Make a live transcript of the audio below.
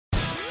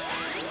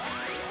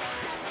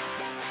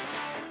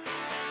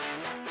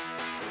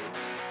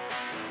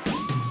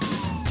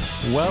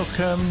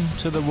Welcome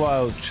to The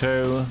Wild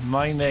Show.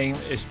 My name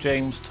is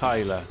James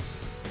Tyler.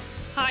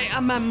 Hi,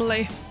 I'm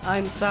Emily.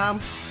 I'm Sam.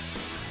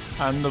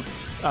 And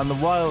the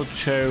Wild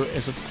Show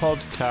is a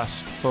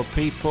podcast for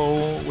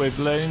people with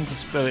learning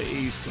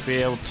disabilities to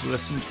be able to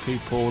listen to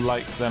people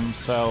like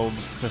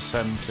themselves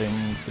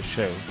presenting the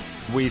show.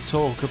 We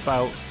talk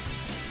about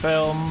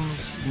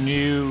films,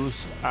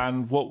 news,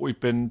 and what we've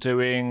been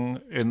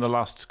doing in the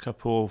last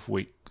couple of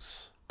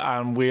weeks.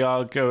 And we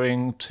are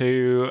going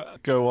to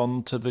go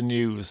on to the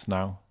news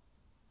now.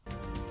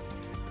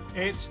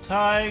 It's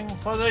time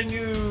for the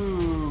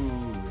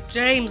news.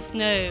 James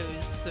News.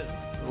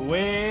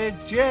 With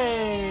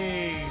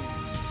James.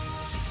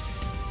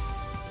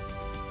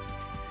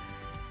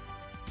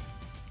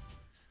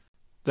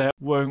 There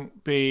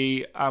won't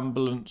be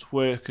ambulance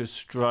workers'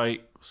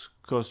 strikes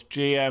because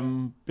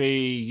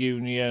GMB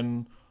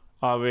Union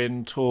are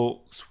in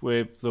talks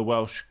with the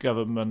Welsh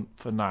Government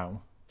for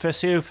now.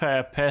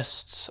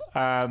 Physiotherapists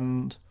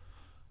and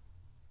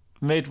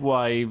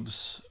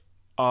midwives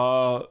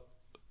are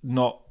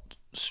not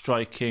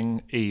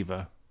striking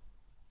either.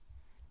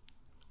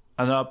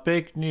 And our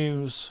big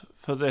news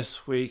for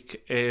this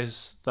week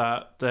is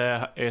that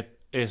there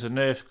is an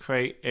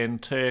earthquake in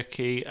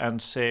Turkey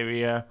and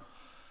Syria,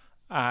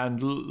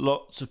 and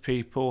lots of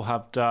people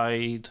have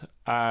died,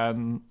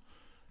 and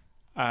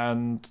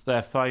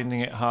they're finding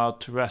it hard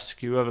to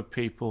rescue other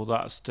people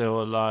that are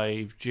still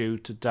alive due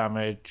to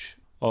damage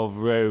of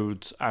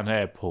roads and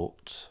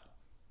airports.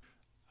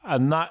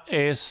 And that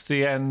is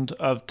the end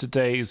of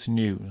today's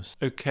news.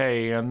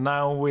 Okay, and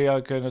now we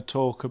are going to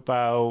talk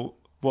about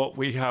what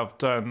we have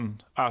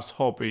done as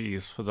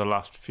hobbies for the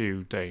last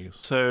few days.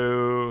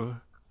 So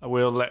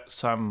we'll let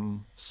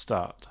Sam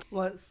start.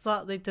 Well,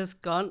 Saturday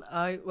just gone,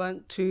 I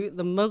went to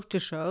the motor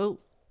show.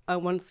 I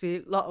went to see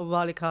a lot of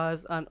rally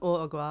cars and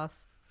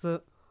autographs,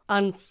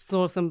 and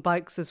saw some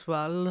bikes as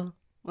well.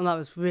 And that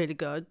was really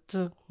good.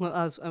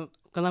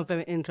 Because I'm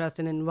very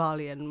interested in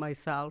rallying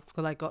myself,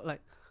 because I got like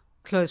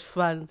close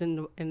friends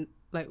in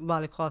like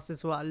rallycross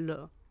as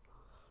well.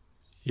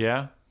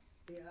 Yeah?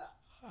 Yeah.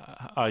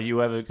 Are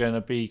you ever going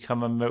to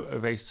become a motor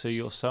racer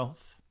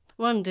yourself?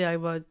 One day I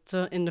would,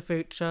 in the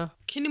future.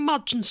 Can you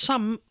imagine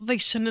Sam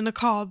racing in a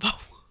car,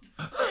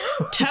 though?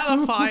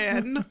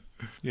 Terrifying.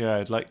 Yeah,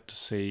 I'd like to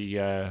see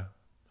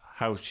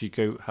how she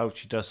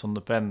does on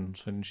the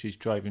bends when she's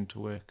driving to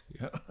work.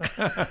 Yeah.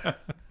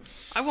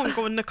 I won't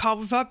go in the car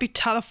with her. I'd be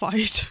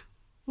terrified.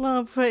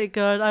 No, pretty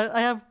good. I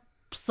have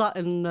sat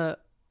in a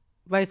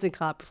racing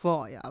car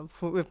before,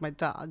 with my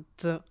dad.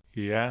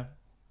 Yeah,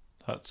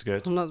 that's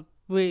good. And that's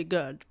really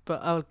good,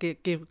 but I'll give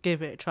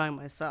it a try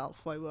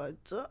myself. I would.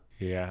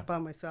 Yeah. By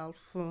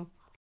myself.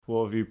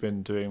 What have you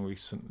been doing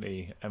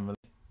recently, Emily?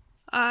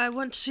 I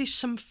went to see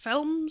some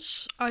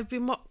films. I've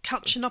been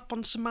catching up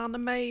on some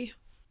anime.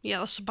 Yeah,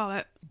 that's about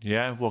it.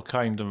 Yeah, what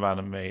kind of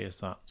anime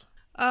is that?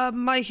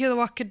 My Hero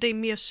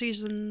Academia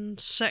Season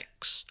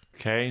 6.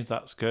 Okay,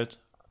 that's good.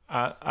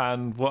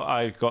 And what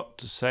I've got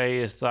to say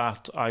is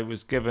that I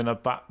was given a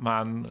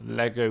Batman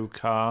Lego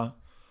car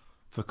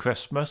for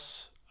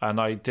Christmas,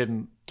 and I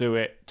didn't do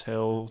it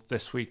till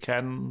this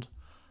weekend,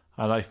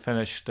 and I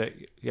finished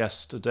it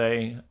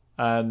yesterday,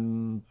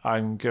 and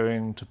I'm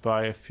going to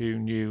buy a few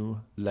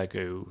new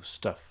Lego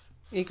stuff.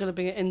 You're going to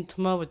bring it in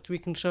tomorrow so we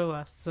can show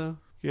us.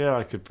 Yeah,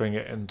 I could bring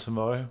it in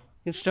tomorrow.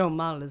 You can show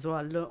Mal as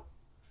well, look.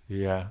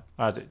 Yeah,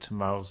 add it to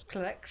Mal's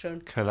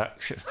collection.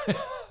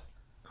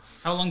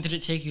 How long did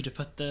it take you to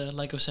put the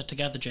Lego set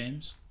together,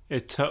 James?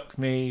 It took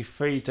me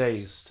 3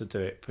 days to do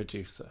it,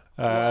 producer.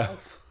 Wow.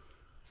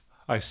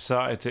 I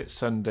started it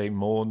Sunday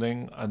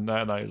morning, and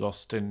then I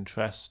lost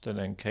interest, and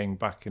then came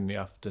back in the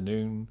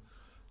afternoon,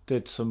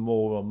 did some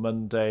more on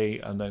Monday,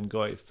 and then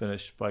got it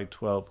finished by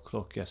 12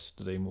 o'clock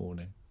yesterday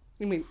morning.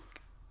 You mean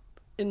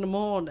in the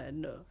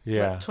morning?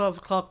 Yeah. Like 12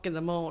 o'clock in the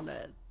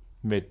morning?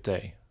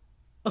 Midday.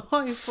 Oh,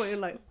 I thought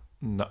you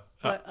No.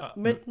 like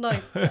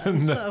midnight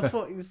then. No. I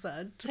thought you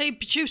said. Hey,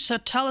 producer,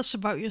 tell us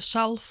about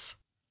yourself.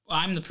 Well,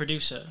 I'm the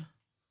producer.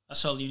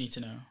 That's all you need to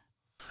know.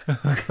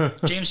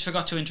 James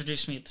forgot to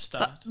introduce me at the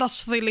start.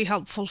 That's really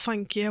helpful,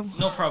 thank you.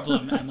 No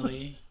problem,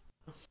 Emily.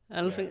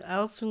 Anything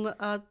else you want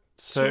to add?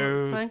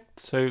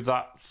 So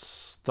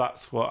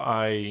that's what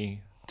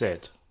I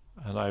did,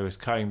 and I was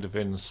kind of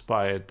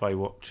inspired by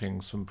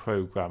watching some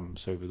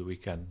programs over the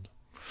weekend.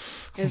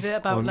 Is it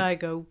about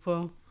Lego?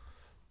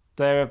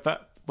 They're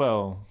about,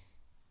 well,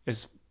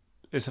 it's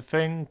a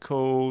thing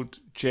called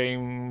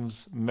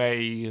James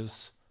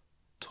May's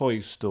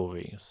Toy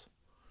Stories,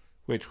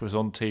 which was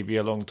on TV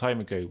a long time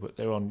ago, but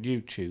they're on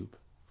YouTube.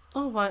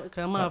 Oh, right,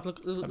 okay, I might have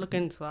look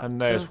into that. And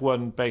there's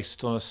one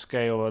based on a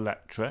scale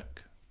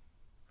electric.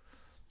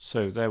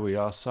 So there we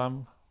are,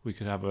 Sam. We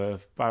could have a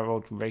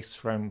barreled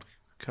race round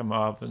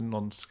Carmarthen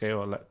on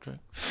scale electric.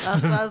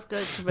 That's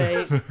good to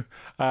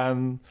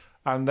me.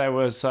 And there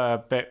was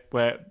a bit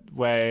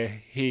where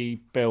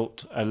he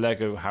built a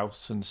Lego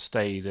house and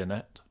stayed in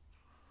it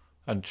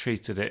and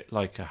treated it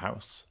like a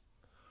house.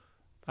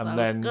 And Sounds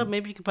then good.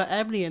 Maybe you could put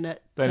Emily in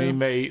it. then he too.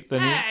 made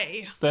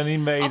Hey, then he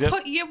made I'll it.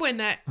 put you in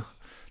it.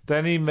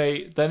 Then he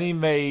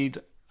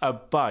made a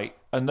bike.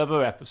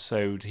 Another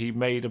episode, he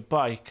made a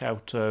bike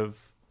out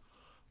of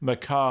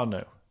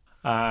Meccano.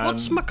 And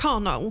What's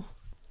Meccano?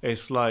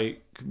 it's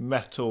like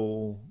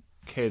metal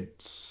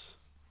kids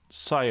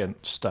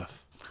science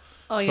stuff.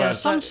 Oh yeah, But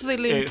Sounds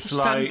really it's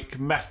interesting. like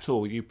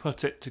metal. You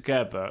put it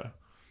together,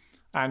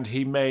 and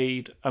he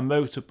made a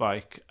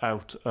motorbike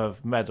out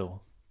of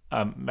metal.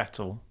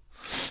 Metal.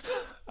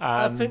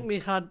 I think we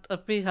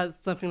had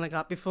something like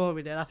that before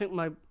we did. I think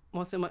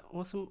was it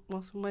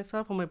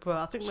myself or my brother?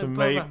 I think my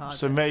brother had.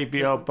 So it.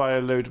 maybe I'll buy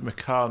a load of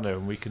Meccano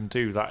and we can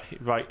do that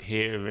right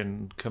here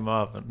in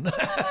Carmarthen.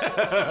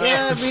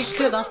 Yeah, we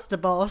could ask the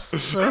boss.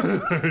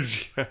 So.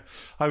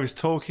 I was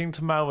talking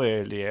to Mal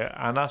earlier,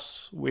 and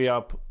as we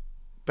are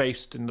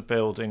based in the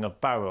building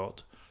of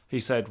Barrod, he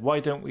said, "Why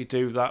don't we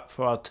do that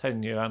for our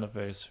 10-year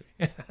anniversary?"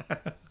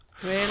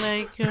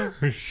 Really? Yeah.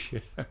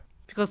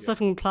 Because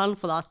something planned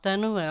for that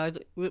anyway.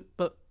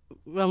 But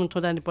we haven't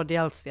told anybody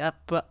else yet.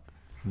 But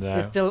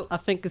No. I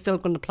think it's still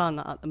going to plan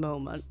that at the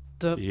moment.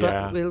 Yeah.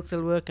 But we're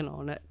still working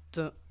on it.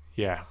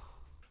 Yeah.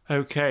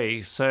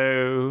 Okay,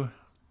 so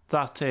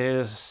that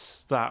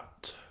is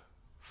that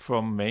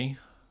from me.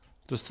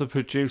 Does the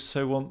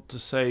producer want to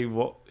say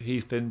what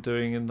he's been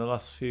doing in the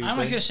last few I'm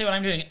not days? going to say what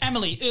I'm doing.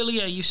 Emily,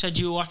 earlier you said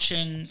you were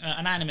watching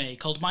an anime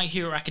called My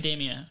Hero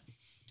Academia.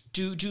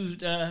 Do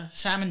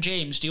Sam and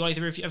James, have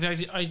either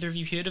of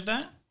you heard of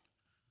that?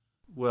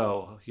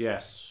 Well,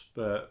 yes,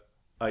 but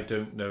I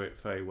don't know it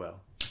very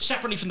well.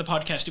 Separately from the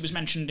podcast, it was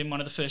mentioned in one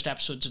of the first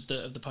episodes of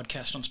the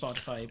podcast on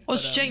Spotify.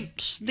 Was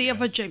James, the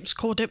other James,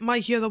 called it My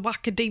Hero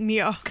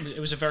Academia. It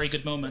was a very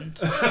good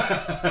moment.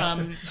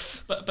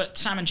 But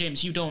Sam and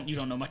James, you don't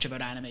know much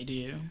about anime, do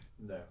you?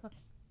 No.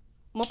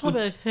 I've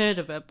probably heard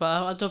of it,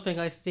 but I don't think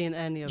I've seen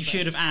any of You've it.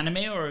 heard of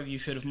anime, or have you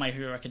heard of My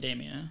Hero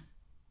Academia?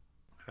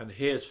 And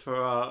here's for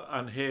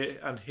our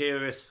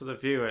here is for the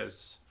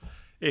viewers.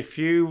 If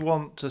you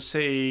want to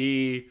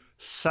see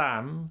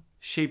Sam,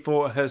 she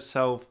bought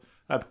herself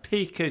a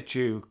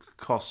Pikachu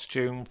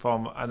costume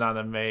from an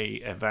anime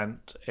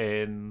event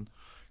in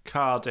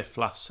Cardiff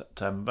last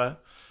September,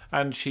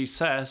 and she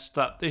says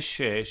that this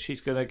year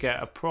she's going to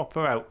get a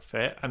proper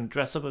outfit and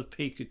dress up as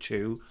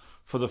Pikachu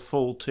for the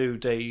full 2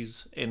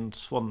 days in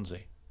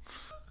Swansea.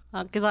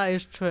 That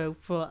is true,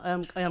 but I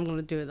am going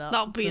to do that.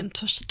 That'll be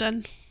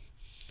interesting.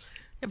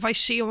 If I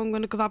see you, I'm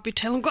going to grab your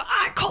tail and go,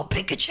 I call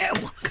Pikachu!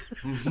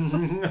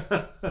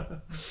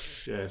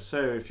 Yeah, so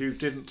if you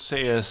didn't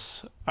see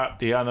us at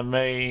the anime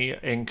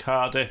in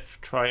Cardiff,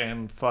 try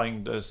and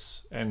find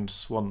us in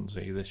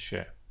Swansea this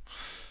year.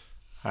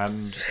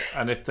 And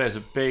if there's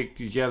a big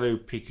yellow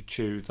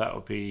Pikachu, that'll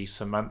be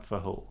Samantha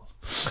Hall.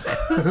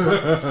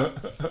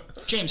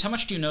 James, how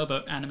much do you know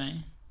about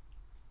anime?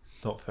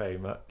 Not very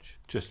much.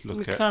 Just We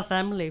look could at. ask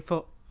Emily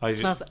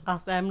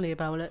ask Emily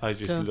about it. I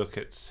just look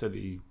at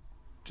silly.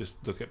 Just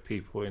look at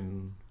people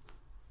in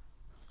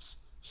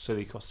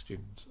silly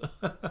costumes.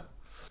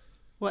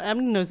 Well,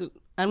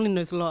 Emily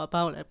knows a lot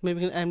about it.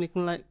 Maybe Emily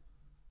can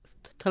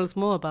tell us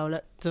more about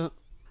it.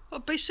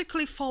 It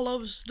basically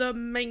follows the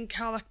main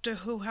character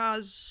who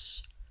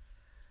has...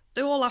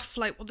 They all have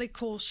like what they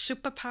call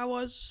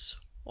superpowers,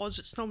 or as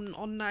it's known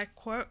on their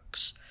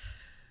quirks.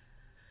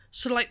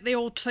 So like they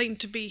all train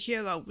to be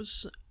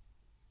heroes.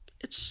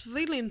 It's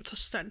really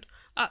interesting.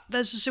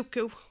 There's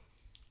Zuko.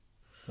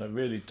 That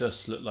really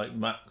does look like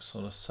Max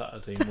on a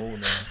Saturday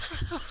morning.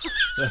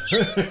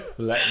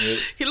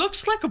 He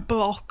looks like a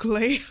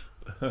broccoli.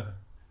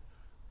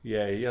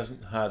 Yeah, he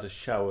hasn't had a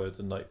shower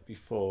the night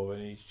before,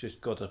 and he's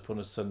just got up on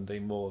a Sunday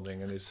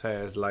morning, and his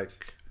hair's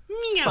like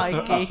Spiky.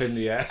 up in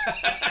the air.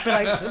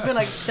 a bit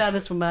like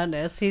Dennis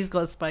Romanes. He's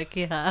got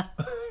spiky hair.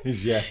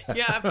 Yeah.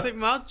 Yeah, pretty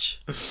much.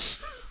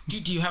 Do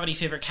you have any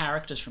favourite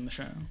characters from the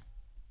show?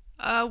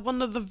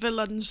 One of the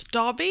villains,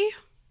 Darby.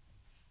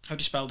 How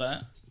do you spell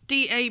that?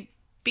 Dabi.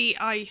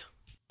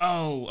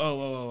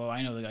 Oh,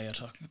 I know the guy you're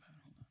talking about.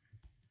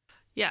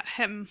 Yeah,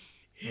 him.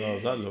 Oh,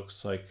 that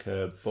looks like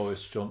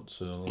Boris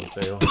Johnson on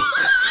the day off.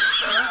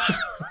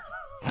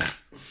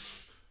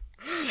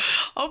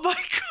 Oh my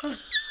god.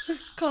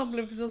 Can't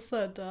believe you just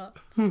said that.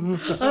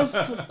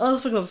 I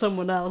was thinking of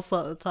someone else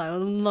at the time.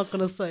 I'm not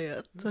going to say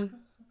it.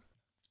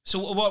 So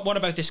what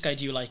about this guy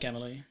do you like,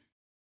 Emily?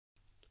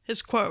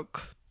 His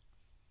quirk.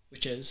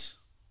 Which is?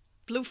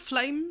 Blue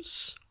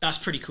flames. That's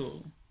pretty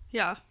cool.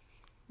 Yeah.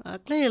 I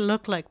clearly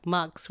look like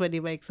Max when he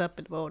wakes up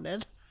in the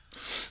morning.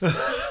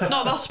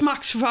 No, that's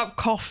Max without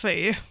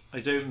coffee.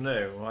 I don't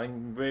know.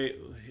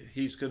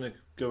 He's going to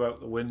go out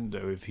the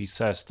window if he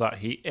says that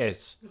he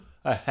is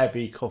a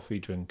heavy coffee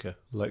drinker,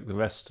 like the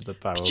rest of the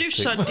barrel.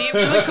 Producer, do you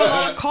drink a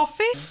lot of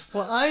coffee?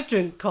 Well, I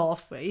drink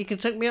coffee. You can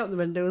check me out the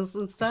windows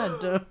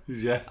instead.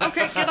 Yeah.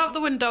 Okay, get out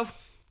the window.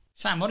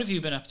 Sam, what have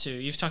you been up to?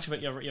 You've talked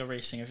about your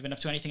racing. Have you been up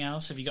to anything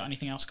else? Have you got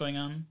anything else going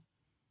on?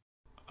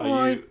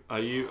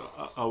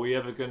 Are we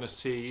ever going to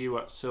see you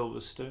at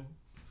Silverstone?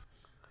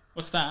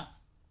 What's that?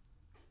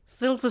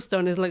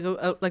 Silverstone is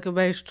like a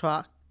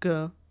racetrack.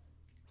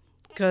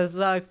 Because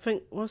I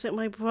think, was it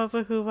my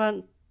brother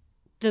who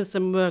did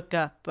some work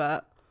up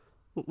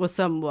with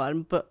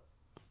someone, but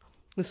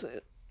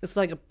it's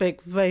like a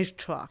big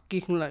racetrack.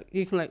 You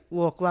can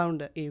walk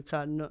around it. You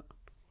can.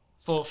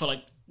 For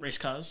like race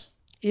cars.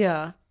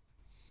 Yeah.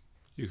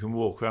 You can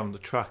walk around the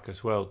track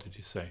as well, did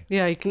you say?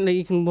 Yeah, you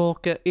can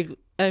walk it.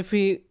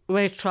 Every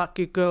racetrack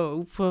you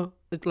go for,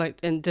 it's like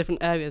in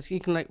different areas. You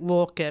can like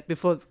walk it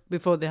before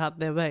they have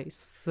their race.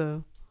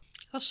 So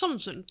That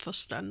sounds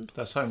interesting.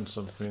 That sounds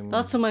something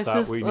That's what my that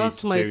sis- we need that's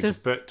to my do sis-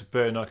 to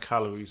burn our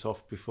calories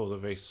off before the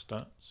race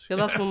starts. yeah,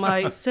 that's what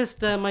my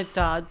sister, my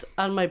dad,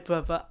 and my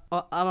brother,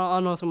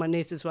 and also my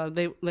niece as well.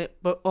 They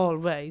all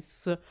race.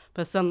 So,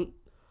 but some,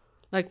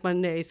 like my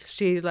niece,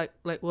 she like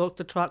walked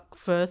the track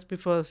first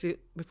before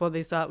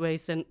they start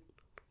racing.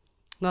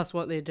 That's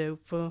what they do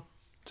for.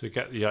 To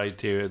get the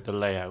idea of the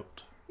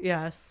layout.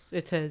 Yes,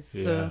 it is.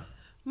 Yeah.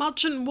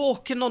 Imagine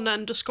walking on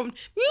and just going,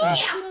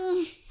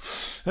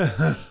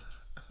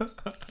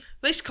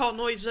 race car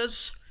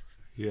noises.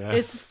 Yeah.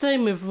 It's the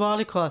same with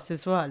rallycross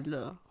as well,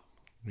 though.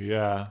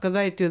 Yeah. Because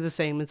they do the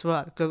same as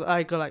well. Because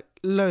I got like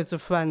loads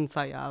of friends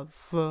I have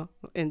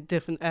in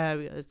different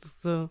areas.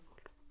 So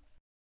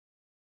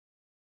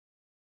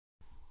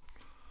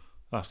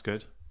That's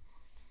good.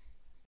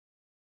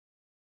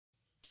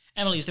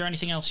 Emily, is there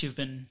anything else you've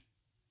been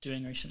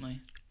doing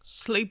recently?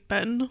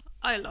 Sleeping.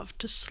 I love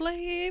to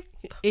sleep.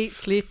 eat,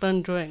 sleep,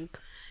 and drink.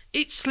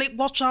 Eat, sleep,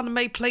 watch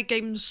anime, play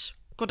games,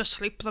 go to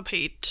sleep,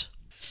 repeat.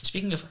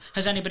 Speaking of,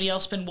 has anybody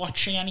else been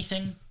watching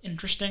anything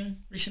interesting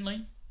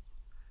recently?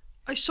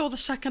 I saw the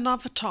second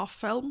Avatar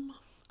film.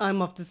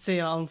 I'm off to see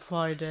it on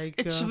Friday.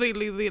 It's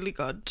really, really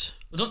good.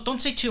 Well,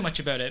 don't say too much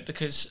about it,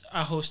 because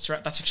our hosts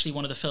that's actually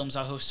one of the films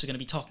our hosts are going to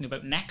be talking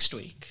about next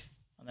week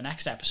on the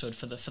next episode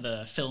for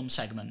the film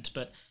segment.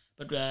 But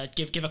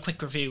give a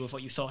quick review of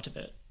what you thought of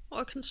it.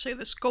 I can say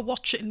this. Go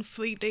watch it in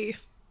 3D.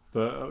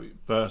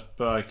 But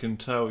I can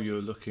tell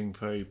you're looking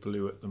very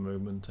blue at the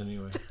moment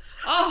anyway.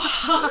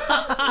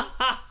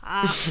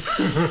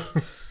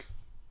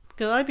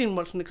 Because I've been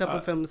watching a couple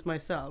of films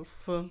myself.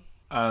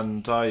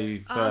 And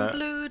I've I'm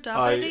blue,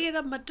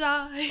 I'm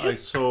die. I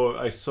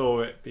saw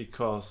it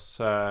because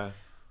I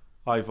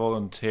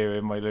volunteer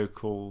in my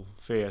local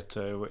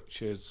theatre,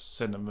 which is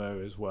cinema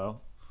as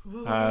well.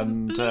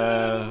 And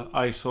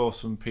I saw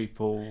some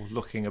people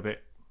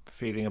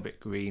feeling a bit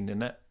green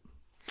in it.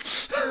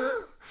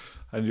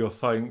 And you'll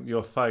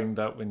find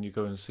out when you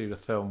go and see the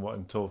film what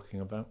I'm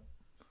talking about.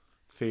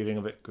 Feeling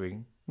a bit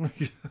green.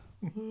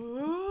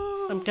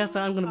 I'm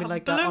guessing I'm going to be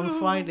like that on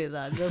Friday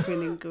then. Just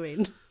feeling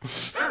green.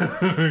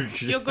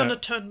 You're gonna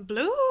turn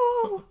blue.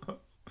 I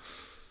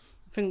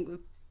think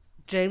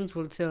James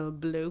will turn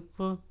blue.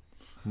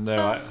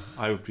 No,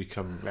 I would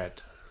become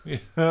red.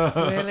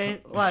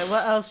 Really? Right,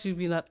 what else have you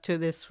been up to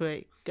this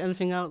week?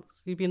 Anything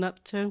else you've been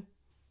up to?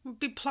 I'll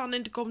be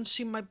planning to go and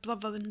see my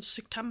brother in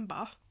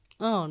September.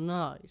 Oh,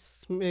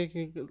 nice.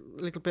 Making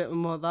a little bit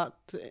more of that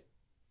to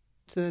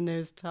the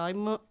news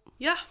time.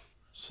 Yeah.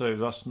 So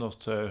that's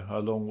not a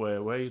long way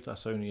away.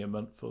 That's only a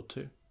month or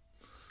two.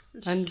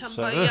 In And-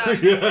 September,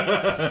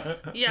 yeah.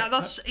 Yeah,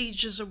 that's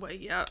ages away,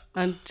 yeah.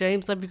 And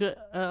James, have you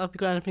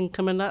got anything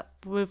coming up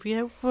with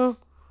you?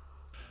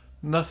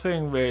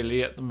 Nothing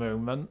really at the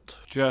moment.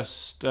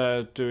 Just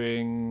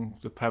doing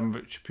the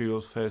Pembrokeshire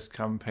People's First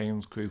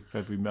Campaigns group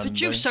every Monday.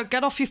 Producer,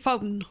 get off your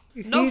phone.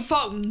 No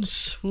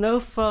phones. No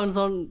phones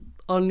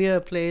on you,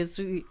 please.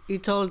 You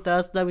told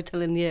us, now we're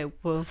telling you.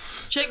 Well,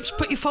 James,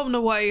 put your phone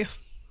away.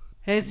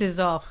 his is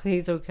off.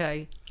 He's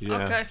okay.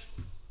 Yeah. Okay.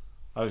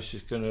 I was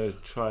just going to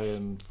try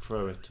and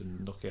throw it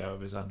and knock it out of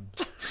his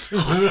hands.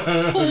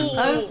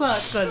 How's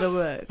that going to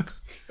work?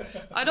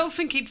 I don't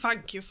think he'd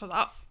thank you for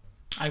that.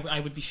 I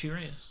would be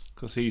furious.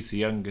 Because he's the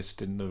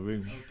youngest in the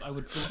room. I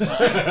would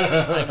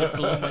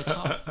blow my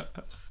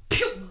top.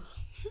 Pew!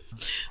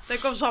 There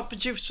goes our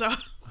producer.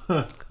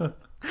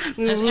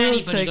 Has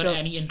anybody got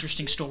any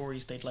interesting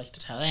stories they'd like to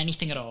tell?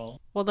 Anything at all?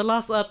 Well, the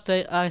last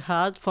update I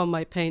had for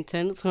my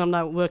paintings, I'm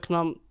now working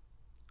on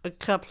a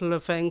couple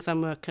of things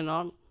I'm working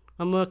on.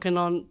 I'm working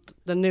on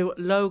the new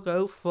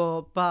logo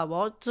for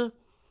Barwod.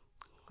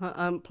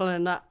 I'm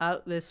planning that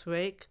out this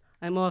week.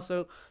 I'm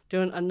also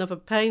doing another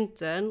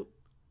painting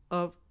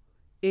of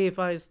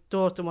Evi's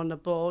daughter on the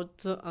board,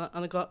 and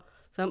I got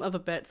some other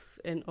bits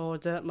in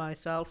order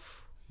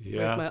myself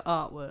Yeah. with my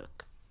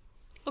artwork.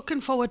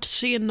 Looking forward to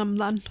seeing them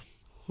then.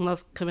 And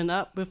that's coming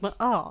up with my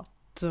art.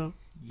 I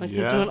can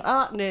Yeah. do an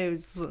art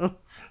news.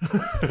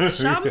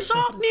 Sam's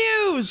Art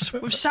News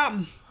with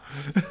Sam.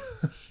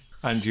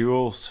 And you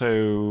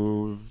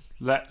also,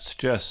 let's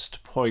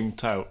just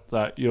point out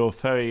that you're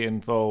very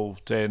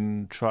involved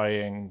in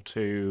trying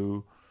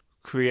to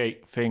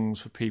create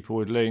things for people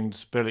with learning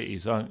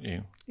disabilities, aren't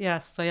you?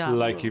 Yes, I am.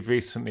 Like you've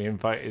recently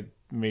invited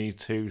me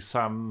to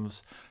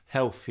Sam's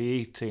healthy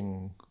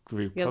eating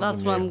group. Yeah,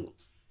 haven't you?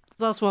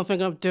 that's one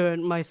thing I'm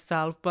doing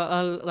myself. But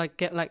I'll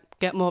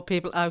get more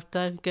people out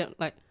there,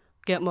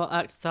 get more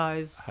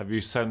exercise. Have you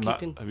sent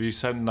keeping- that? Have you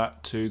sent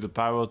that to the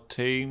Barrel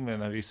team,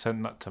 and have you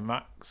sent that to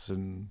Max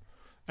and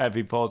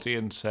everybody,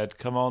 and said,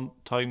 "Come on,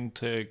 time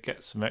to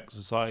get some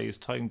exercise,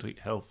 time to eat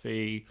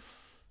healthy,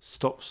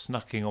 stop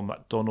snacking on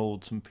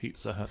McDonald's and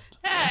Pizza Hut."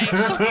 Hey,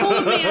 stop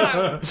calling me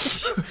out.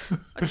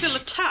 I feel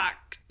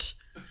attacked.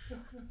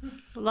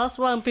 Well, that's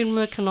what I've been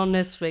working on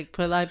this week,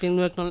 but I've been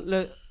working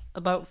on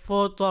about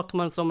 4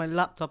 documents on my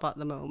laptop at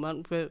the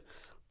moment with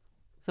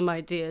some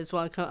ideas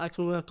what I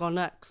can work on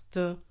next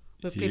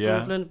with people Yeah.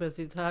 with learning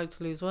disabilities, how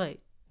to lose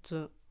weight.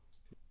 So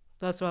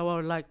that's what I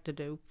would like to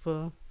do,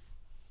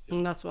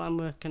 and that's what I'm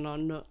working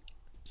on.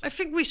 I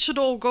think we should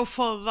all go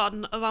for a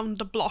run around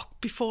the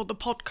block before the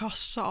podcast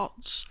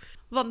starts.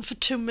 Run for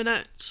 2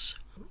 minutes.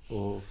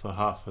 Or for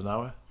half an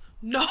hour.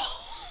 No.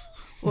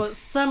 Well,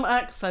 some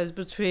exercise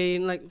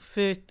between like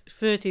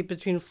 30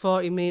 between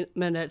 40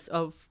 minutes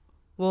of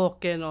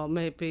walking, or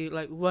maybe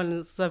like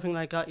running, something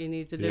like that you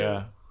need to do.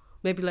 Yeah.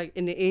 Maybe like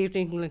in the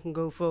evening you can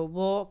go for a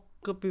walk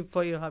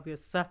before you have your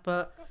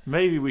supper.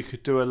 Maybe we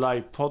could do a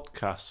live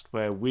podcast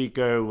where we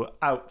go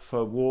out for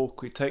a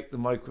walk, we take the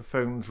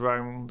microphones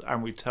round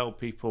and we tell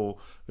people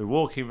we're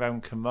walking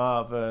around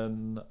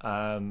Carmarthen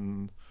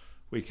and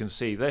we can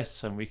see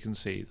this and we can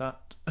see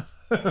that.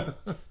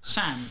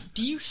 Sam,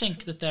 do you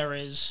think that there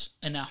is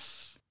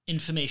enough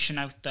information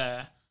out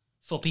there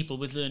for people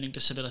with learning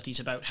disabilities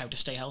about how to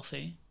stay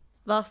healthy?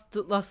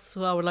 That's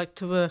what I would like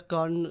to work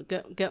on.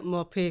 Get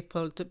more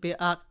people to be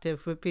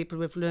active with people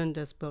with learning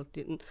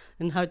disability,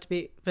 and how to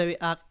be very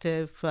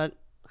active and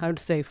how to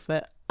stay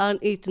fit and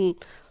eating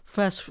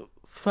fresh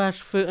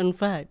fruit and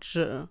veg.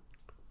 So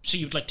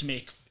you'd like to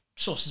make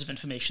sources of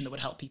information that would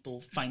help people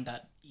find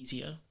that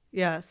easier?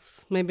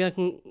 Yes, maybe I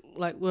can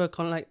like work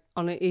on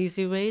an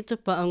easy read,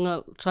 but I'm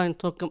gonna try and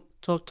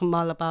talk to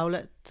Mal about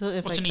it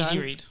if What's I an can. easy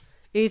read?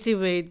 Easy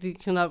read. You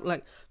can have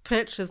like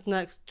pictures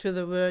next to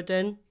the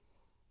wording,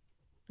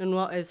 and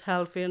what is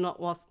healthy and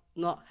what's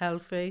not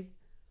healthy.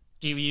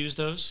 Do you use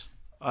those?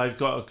 I've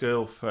got a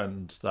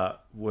girlfriend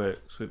that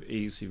works with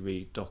easy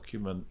read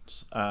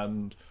documents,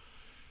 and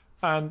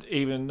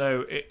even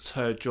though it's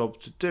her job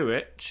to do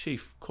it, she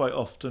quite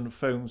often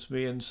phones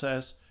me and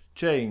says,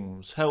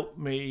 James, help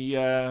me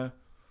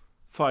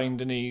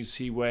find an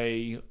easy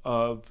way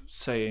of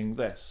saying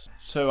this.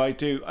 So I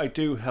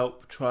do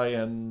help try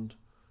and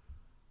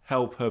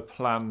help her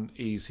plan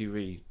easy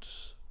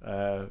reads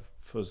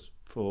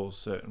for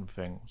certain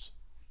things.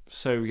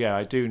 So yeah,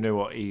 I do know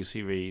what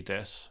easy read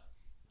is,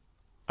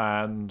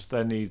 and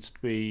there needs to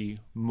be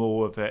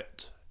more of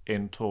it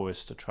in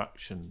tourist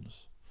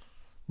attractions,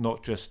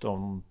 not just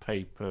on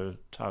paper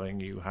telling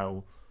you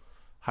how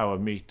a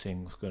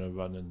meeting's going to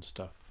run and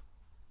stuff,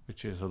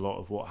 which is a lot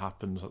of what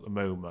happens at the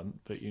moment,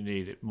 but you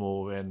need it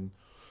more in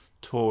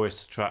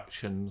tourist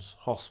attractions,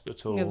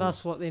 hospitals. Yeah,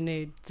 that's what they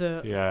need.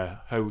 Yeah,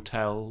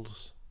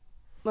 hotels.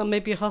 Well,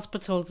 maybe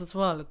hospitals as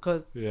well,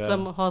 because Yeah.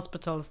 some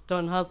hospitals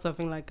don't have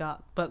something like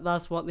that, but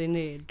that's what they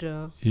need.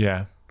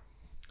 Yeah.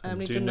 I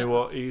Do you know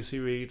what easy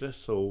read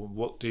is, or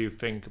what do you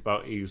think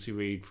about easy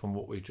read from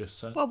what we just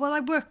said? Well, when I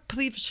worked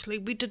previously,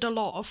 we did a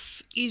lot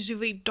of easy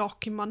read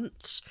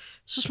documents.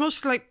 So it's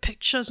mostly like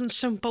pictures and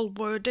simple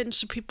wording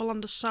so people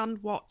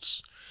understand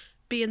what's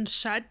being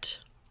said.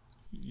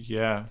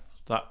 Yeah,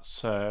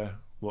 that's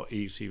what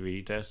easy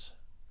read is.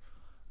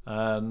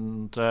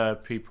 And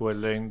people with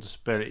learning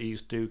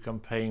disabilities do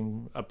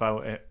campaign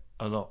about it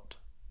a lot.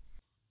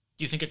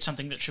 Do you think it's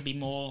something that should be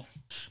more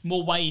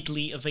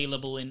widely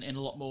available in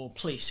a lot more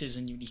places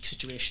and unique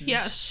situations?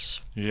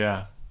 Yes.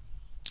 Yeah.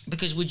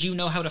 Because would you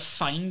know how to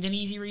find an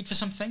easy read for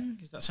something?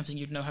 Is that something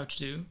you'd know how to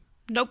do?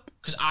 Nope.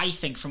 Because I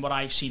think from what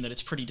I've seen that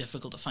it's pretty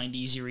difficult to find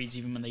easy reads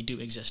even when they do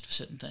exist for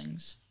certain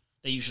things.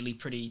 They're usually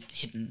pretty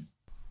hidden.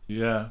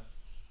 Yeah.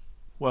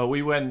 Well,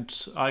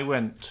 I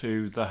went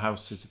to the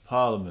Houses of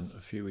Parliament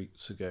a few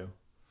weeks ago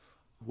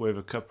with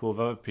a couple of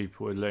other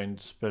people with learning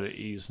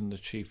disabilities and the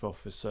chief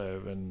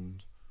officer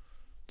and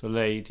the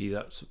lady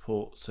that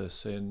supports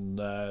us in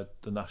the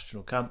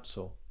National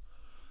Council.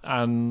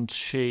 And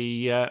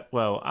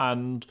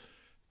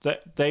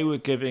they were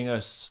giving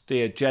us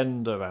the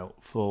agenda out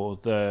for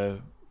the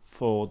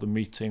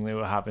meeting they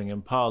were having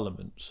in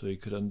Parliament, so you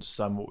could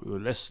understand what we were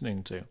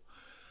listening to.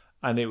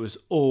 And it was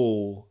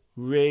all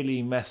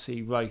really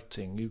messy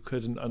writing. You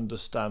couldn't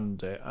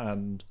understand it,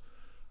 and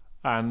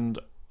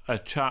another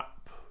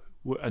chap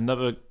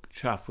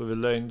with a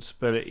learning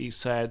disability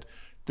said,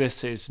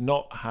 "This is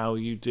not how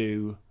you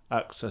do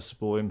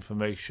accessible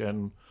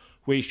information.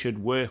 We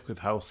should work with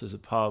Houses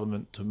of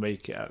Parliament to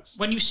make it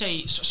When you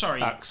say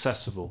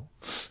accessible."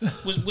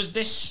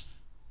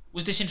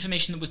 was this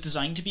information that was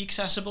designed to be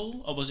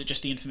accessible, or was it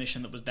just the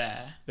information that was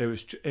there? It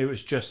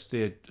was just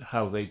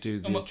how they do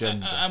the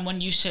agenda. And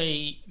when you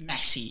say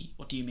messy,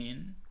 what do you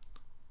mean?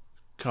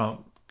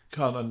 Can't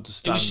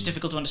understand. It was just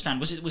difficult to understand.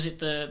 Was it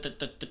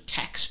the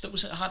text that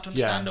was hard to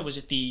understand, or was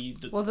it the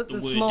wording?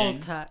 small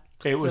text?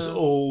 It was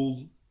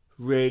all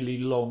really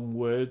long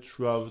words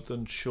rather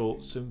than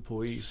short,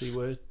 simple, easy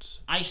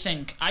words. I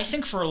think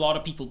for a lot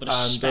of people, but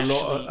And especially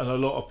a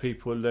lot of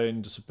people with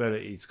learning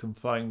disabilities can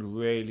find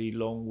really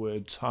long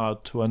words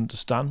hard to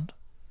understand.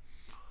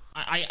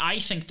 I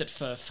think that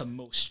for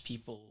most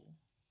people,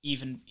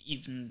 even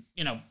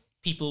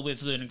people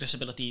with learning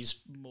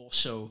disabilities more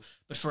so,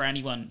 but for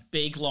anyone,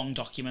 big long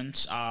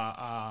documents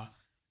are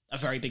a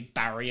very big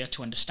barrier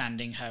to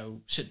understanding how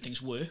certain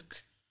things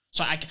work.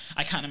 So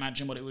I can't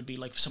imagine what it would be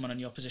like for someone in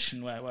your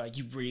position where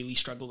you really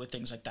struggle with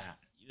things like that.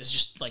 There's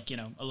just like,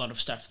 a lot of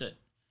stuff that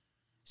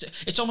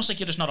it's almost like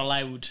you're just not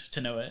allowed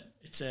to know it.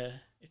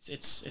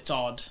 It's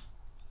odd.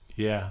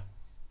 Yeah.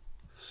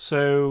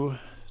 So,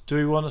 do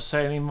we want to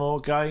say any more,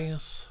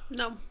 guys?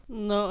 No,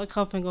 I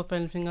can't think of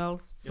anything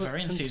else. You're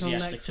very until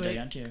enthusiastic next today, week.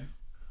 aren't you?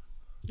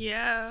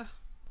 Yeah.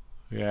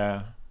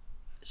 Yeah.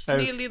 It's Oh.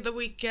 nearly the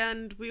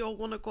weekend. We all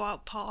want to go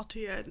out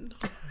partying.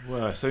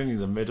 Well, it's only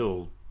the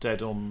middle,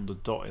 dead on the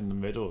dot in the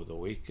middle of the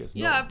week. It's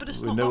Yeah, not, but it's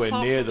we're not that nowhere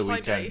far near from the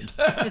Friday. weekend.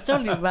 It's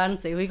only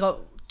Wednesday.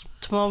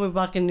 Tomorrow we're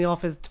back in the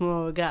office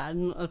tomorrow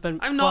again.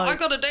 I'm not. I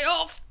got a day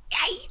off.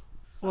 Yay!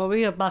 Well,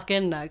 we are back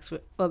in next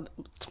week. Well,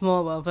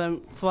 tomorrow.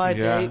 Then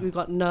Friday Yeah. we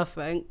got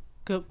nothing.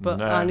 But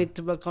No. I need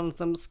to work on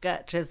some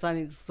sketches I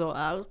need to sort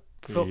out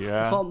before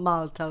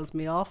Mal tells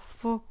me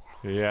off.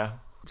 Yeah.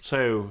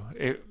 So,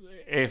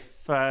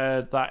 if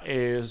that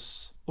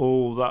is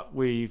all that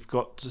we've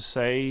got to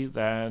say,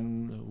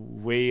 then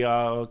we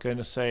are going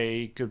to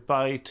say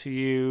goodbye to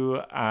you,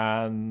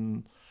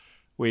 and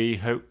we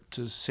hope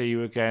to see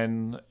you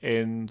again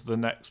in the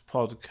next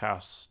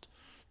podcast.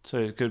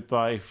 So,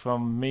 goodbye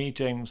from me,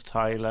 James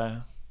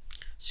Tyler.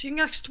 See you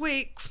next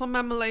week from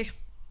Emily.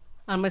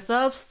 And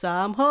myself,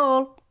 Sam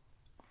Hall.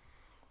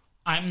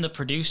 I'm the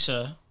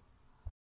producer